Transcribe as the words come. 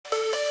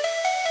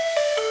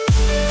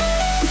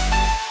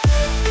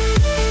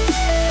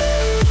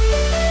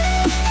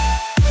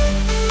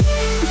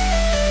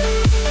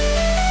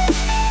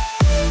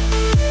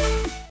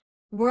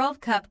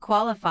World Cup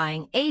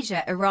qualifying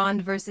Asia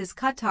Iran vs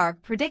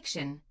Qatar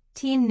prediction,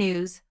 team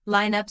news,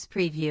 lineups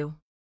preview.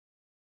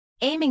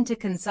 Aiming to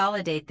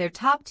consolidate their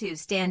top two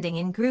standing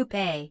in Group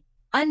A,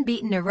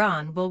 unbeaten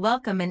Iran will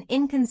welcome an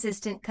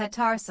inconsistent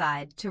Qatar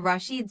side to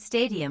Rashid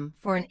Stadium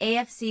for an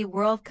AFC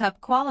World Cup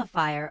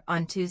qualifier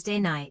on Tuesday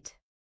night.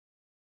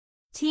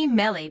 Team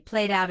Melli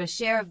played out a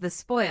share of the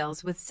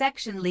spoils with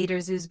section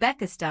leaders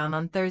Uzbekistan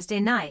on Thursday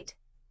night,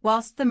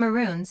 whilst the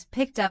Maroons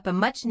picked up a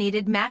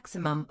much-needed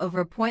maximum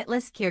over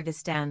pointless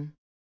Kyrgyzstan.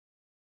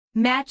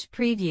 Match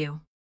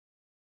preview.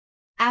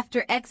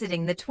 After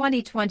exiting the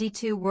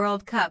 2022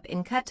 World Cup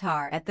in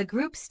Qatar at the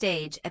group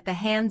stage at the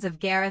hands of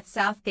Gareth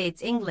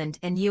Southgate's England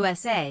and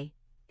USA,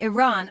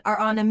 Iran are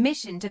on a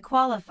mission to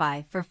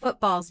qualify for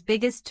football's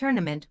biggest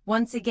tournament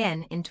once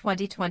again in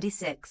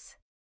 2026.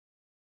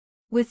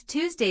 With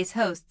Tuesday's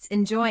hosts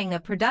enjoying a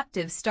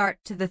productive start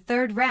to the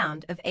third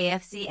round of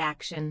AFC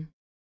action.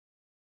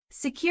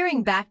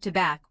 Securing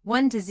back-to-back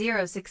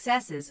 1-0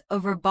 successes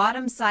over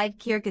bottom-side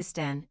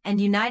Kyrgyzstan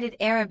and United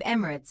Arab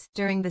Emirates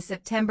during the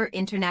September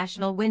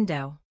international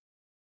window.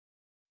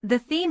 The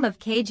theme of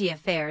cagey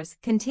affairs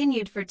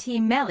continued for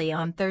Team Melli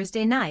on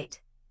Thursday night,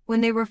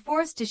 when they were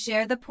forced to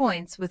share the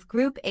points with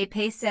Group A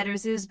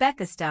pace-setters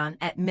Uzbekistan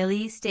at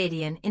Milli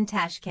Stadium in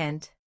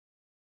Tashkent.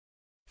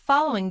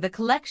 Following the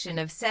collection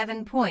of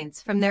 7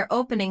 points from their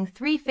opening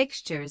 3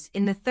 fixtures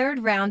in the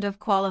third round of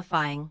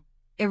qualifying,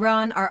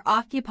 Iran are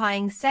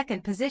occupying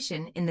second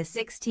position in the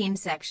 6-team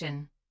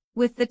section,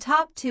 with the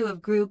top 2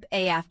 of Group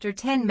A after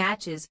 10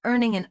 matches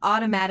earning an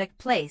automatic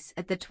place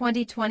at the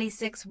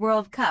 2026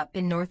 World Cup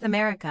in North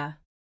America.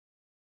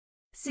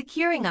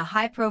 Securing a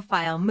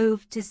high-profile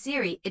move to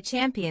Serie A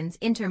champions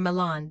Inter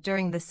Milan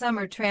during the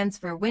summer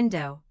transfer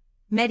window,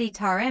 Mehdi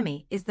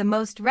Taremi is the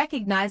most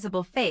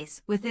recognizable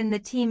face within the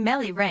Team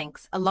Melli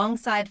ranks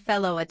alongside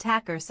fellow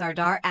attacker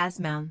Sardar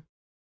Azmoun,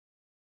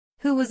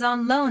 who was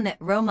on loan at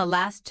Roma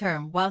last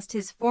term whilst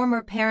his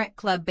former parent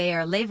club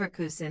Bayer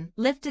Leverkusen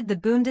lifted the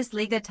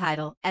Bundesliga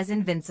title as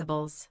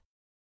Invincibles.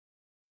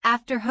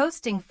 After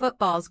hosting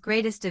football's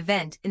greatest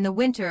event in the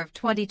winter of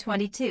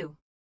 2022,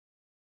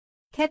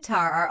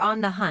 Qatar are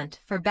on the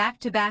hunt for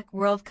back-to-back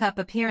World Cup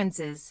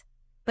appearances,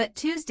 but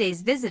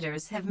Tuesday's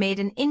visitors have made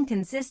an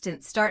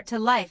inconsistent start to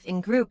life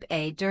in Group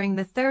A during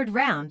the third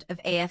round of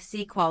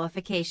AFC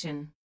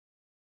qualification.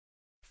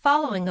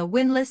 Following a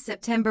winless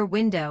September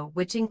window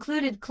which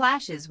included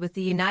clashes with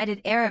the United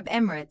Arab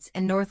Emirates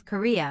and North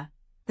Korea,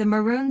 the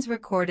Maroons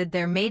recorded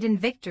their maiden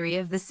victory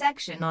of the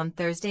section on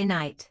Thursday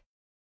night,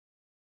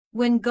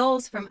 when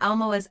goals from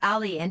Almoez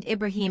Ali and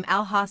Ibrahim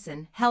Al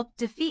Hassan helped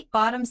defeat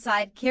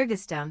bottom-side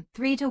Kyrgyzstan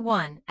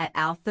 3-1 at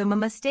Al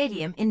Thumama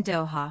Stadium in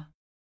Doha.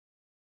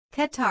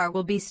 Qatar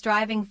will be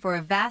striving for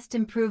a vast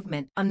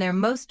improvement on their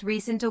most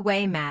recent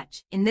away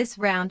match in this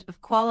round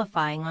of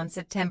qualifying on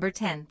September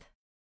 10th,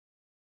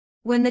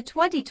 when the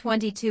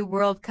 2022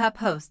 World Cup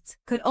hosts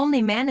could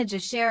only manage a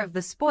share of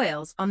the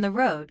spoils on the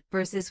road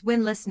versus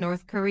winless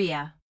North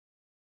Korea.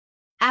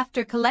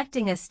 After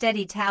collecting a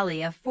steady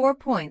tally of 4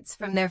 points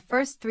from their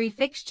first 3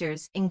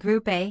 fixtures in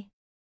Group A,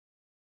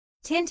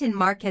 Tintin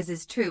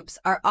Marquez's troops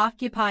are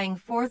occupying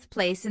 4th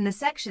place in the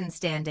section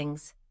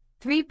standings,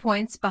 3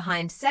 points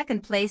behind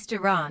second-placed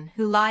Iran,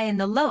 who lie in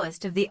the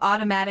lowest of the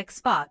automatic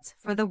spots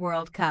for the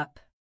World Cup.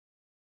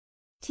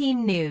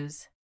 Team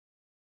news.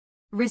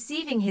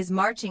 Receiving his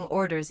marching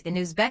orders in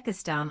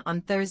Uzbekistan on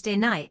Thursday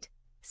night,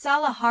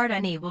 Salah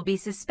Hardani will be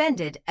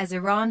suspended as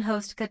Iran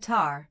host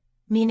Qatar,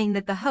 meaning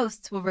that the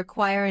hosts will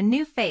require a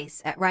new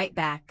face at right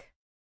back.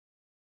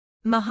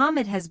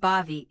 Mohamed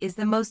Hasbavi is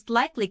the most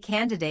likely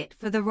candidate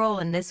for the role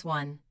in this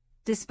one,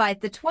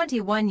 despite the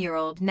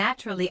 21-year-old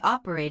naturally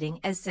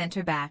operating as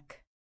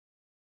centre-back.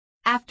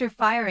 After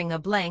firing a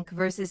blank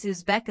versus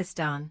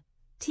Uzbekistan,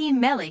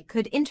 Team Melli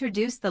could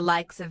introduce the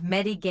likes of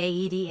Mehdi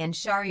Gaidi and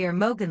Shahriar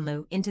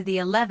Moganlu into the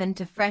 11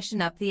 to freshen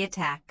up the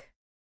attack.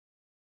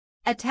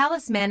 A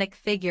talismanic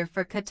figure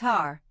for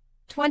Qatar,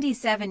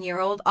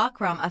 27-year-old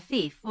Akram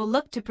Afif will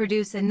look to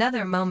produce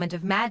another moment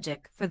of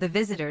magic for the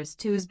visitors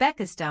to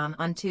Uzbekistan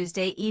on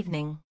Tuesday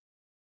evening.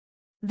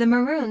 The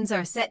Maroons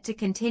are set to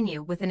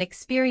continue with an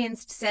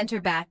experienced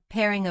centre-back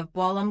pairing of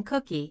Boualem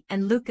Kouki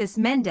and Lucas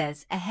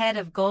Mendez ahead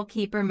of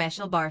goalkeeper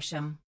Meshel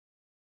Barsham.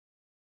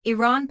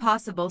 Iran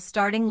possible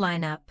starting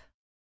lineup: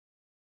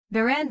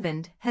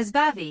 Baranvand,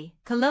 Hasbavi,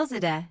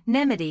 Khalilzadeh,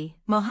 Nemedi,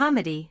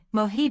 Mohammadi,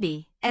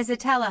 Mohibi,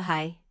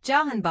 Ezzetalahai,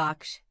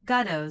 Jahanbakhsh,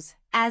 Ghoddos,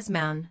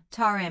 Azmoun,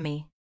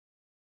 Taremi.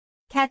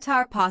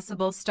 Qatar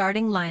possible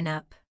starting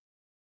lineup: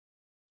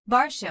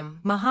 Barsham,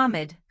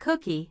 Mohamed,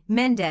 Kouki,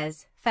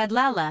 Mendez,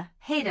 Fadlallah,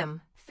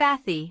 Haydam,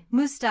 Fathi,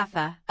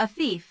 Mustafa,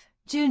 Afif,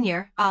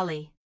 Jr.,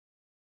 Ali.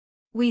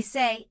 We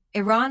say,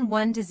 Iran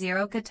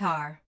 1-0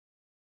 Qatar.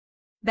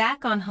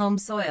 Back on home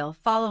soil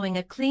following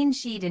a clean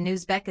sheet in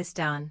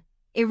Uzbekistan,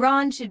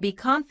 Iran should be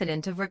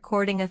confident of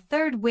recording a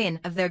third win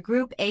of their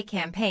Group A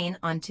campaign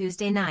on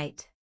Tuesday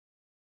night.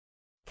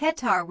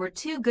 Qatar were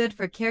too good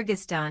for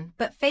Kyrgyzstan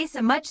but face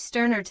a much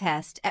sterner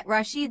test at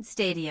Rashid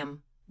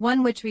Stadium,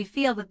 one which we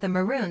feel that the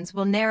Maroons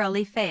will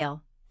narrowly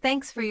fail,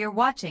 Thanks for your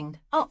watching.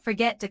 Don't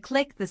forget to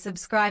click the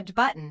subscribed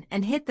button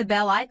and hit the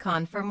bell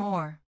icon for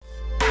more.